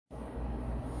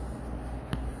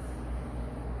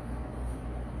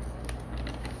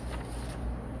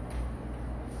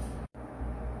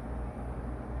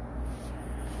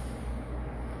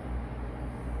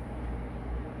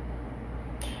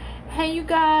Hey you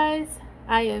guys,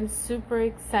 I am super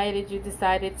excited you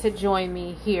decided to join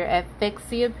me here at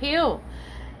Fexy Appeal.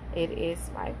 It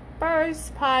is my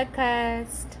first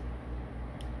podcast.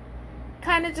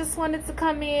 Kind of just wanted to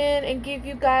come in and give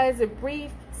you guys a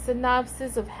brief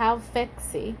synopsis of how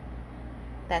Fexy,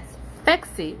 that's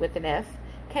Fexy with an F,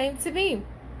 came to be.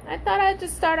 I thought I'd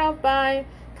just start off by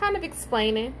kind of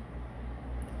explaining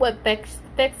what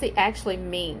Fexy actually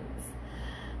means.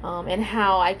 And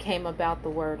how I came about the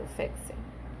word of Fexy.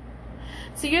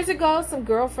 So years ago, some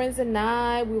girlfriends and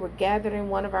I, we were gathered in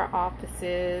one of our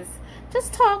offices,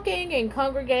 just talking and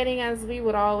congregating as we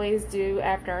would always do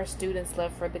after our students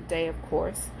left for the day, of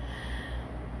course.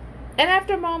 And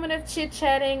after a moment of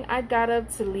chit-chatting, I got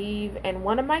up to leave, and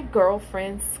one of my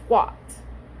girlfriends squawked.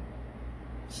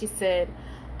 She said,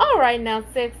 "All right now,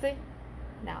 Sexy."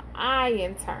 Now I,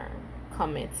 in turn,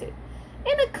 commented,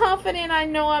 in a confident, I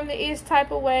know I'm the ish type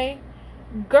of way,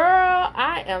 "Girl,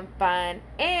 I am fine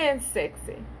and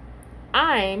sexy.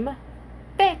 I'm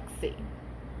Fexy."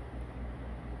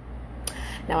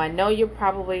 Now I know you're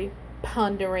probably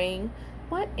pondering,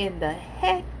 what in the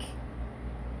heck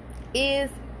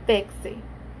is Fexy?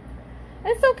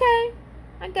 It's okay.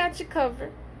 I got you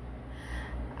covered.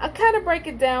 I'll kind of break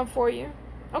it down for you.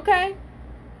 Okay?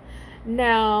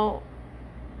 Now,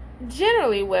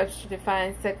 generally, Webster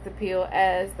defines sex appeal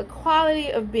as the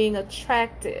quality of being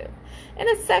attractive in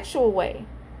a sexual way.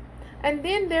 And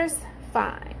then there's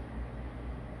fine.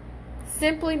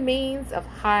 Simply means of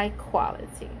high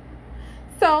quality.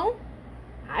 So,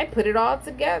 I put it all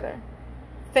together.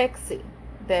 Fexy,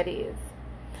 that is.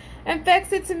 And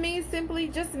Fexy to me simply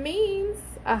just means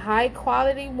a high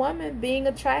quality woman being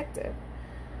attractive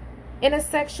in a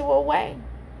sexual way.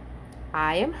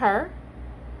 I am her.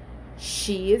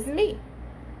 She is me.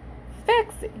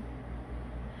 Fexy.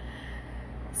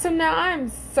 So now I am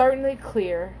certainly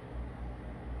clear,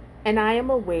 and I am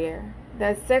aware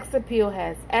that sex appeal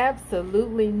has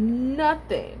absolutely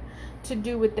nothing to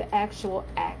do with the actual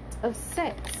act of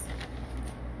sex.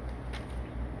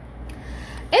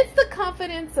 It's the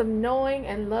confidence of knowing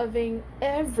and loving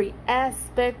every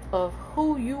aspect of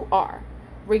who you are,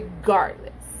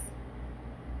 regardless.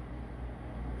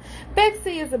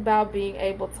 Fexy is about being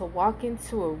able to walk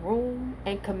into a room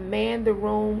and command the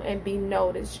room and be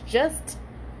noticed just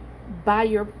by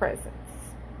your presence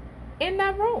in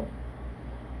that room.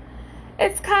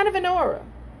 It's kind of an aura.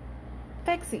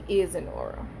 Fexy is an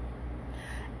aura.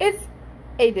 It's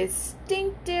a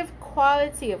distinctive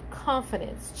quality of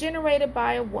confidence generated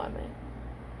by a woman.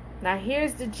 Now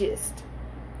here's the gist.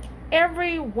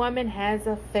 Every woman has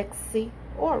a Fexy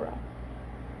aura.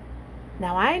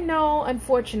 Now, I know,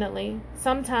 unfortunately,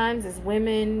 sometimes as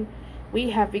women, we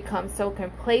have become so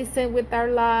complacent with our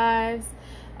lives,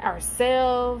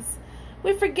 ourselves,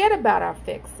 we forget about our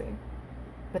Fexy.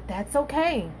 But that's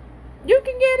okay. You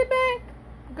can get it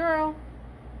back. Girl,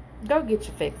 go get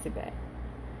your Fexy back.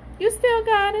 You still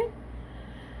got it.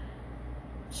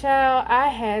 Child, I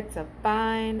had to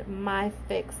find my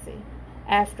Fexy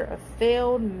after a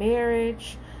failed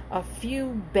marriage, a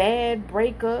few bad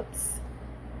breakups,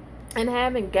 and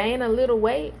having gained a little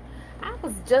weight. I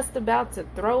was just about to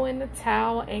throw in the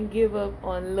towel and give up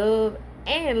on love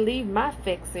and leave my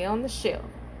Fexy on the shelf.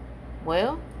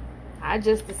 Well, I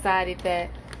just decided that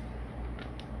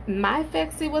my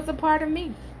Fexy was a part of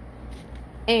me,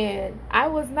 and I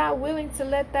was not willing to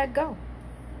let that go.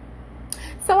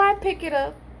 So I pick it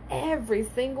up every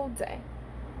single day.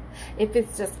 If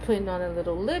it's just putting on a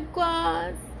little lip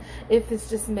gloss, if it's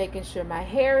just making sure my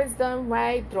hair is done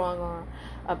right, throwing on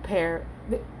a pair,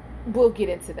 we'll get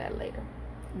into that later.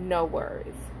 No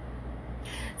worries.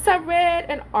 So I read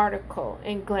an article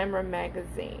in Glamour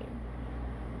magazine.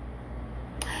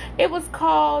 It was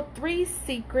called 3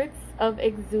 Secrets of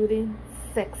Exuding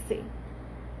Sexy.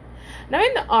 Now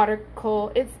in the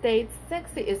article, it states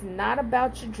sexy is not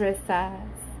about your dress size.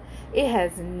 It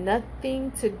has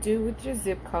nothing to do with your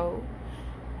zip code,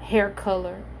 hair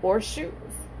color, or shoes.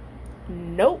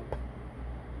 Nope.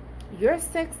 Your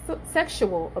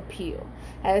sexual appeal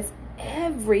has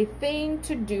everything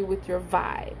to do with your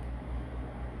vibe.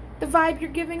 The vibe you're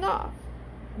giving off.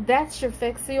 That's your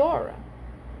Fexy aura.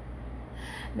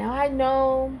 Now I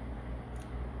know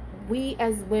we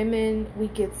as women, we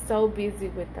get so busy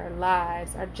with our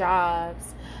lives, our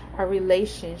jobs, our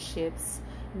relationships,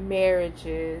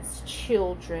 marriages,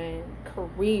 children,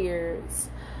 careers,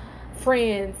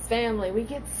 friends, family. We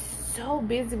get so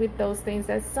busy with those things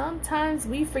that sometimes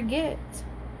we forget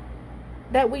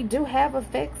that we do have a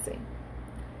Fexy.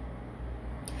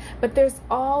 But there's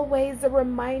always a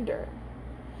reminder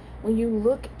when you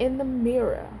look in the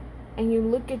mirror and you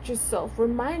look at yourself,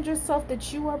 remind yourself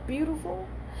that you are beautiful.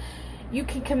 You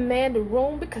can command a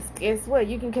room, because guess what?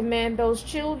 You can command those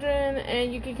children,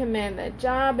 and you can command that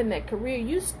job and that career.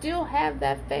 You still have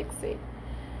that fixie.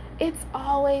 It's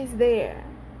always there.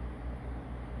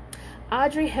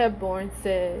 Audrey Hepburn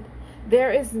said,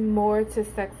 "There is more to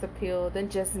sex appeal than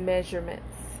just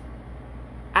measurements.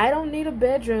 I don't need a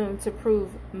bedroom to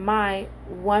prove my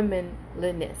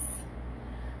womanliness.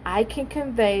 I can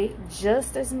convey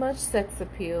just as much sex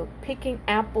appeal picking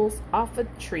apples off a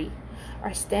tree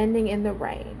or standing in the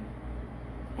rain."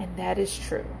 And that is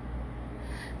true.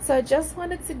 So I just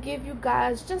wanted to give you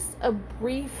guys just a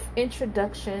brief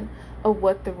introduction of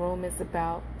what the room is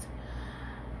about.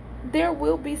 There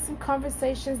will be some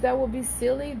conversations that will be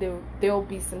silly. There will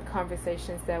be some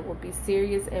conversations that will be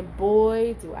serious. And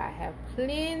boy, do I have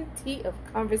plenty of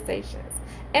conversations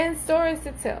and stories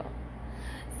to tell.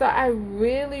 So I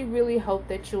really, really hope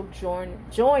that you'll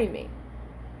join me.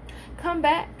 Come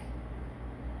back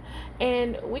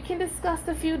and we can discuss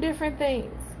a few different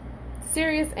things,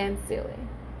 serious and silly.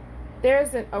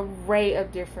 There's an array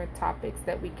of different topics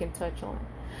that we can touch on.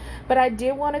 But I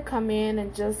did want to come in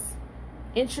and just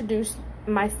introduce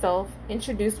myself,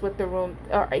 introduce what the room,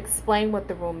 or explain what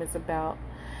the room is about,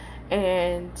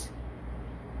 and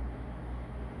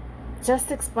just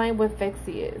explain what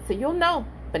Fexy is. So you'll know,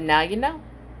 but now you know.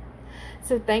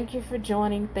 So thank you for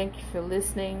joining. Thank you for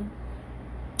listening.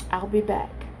 I'll be back.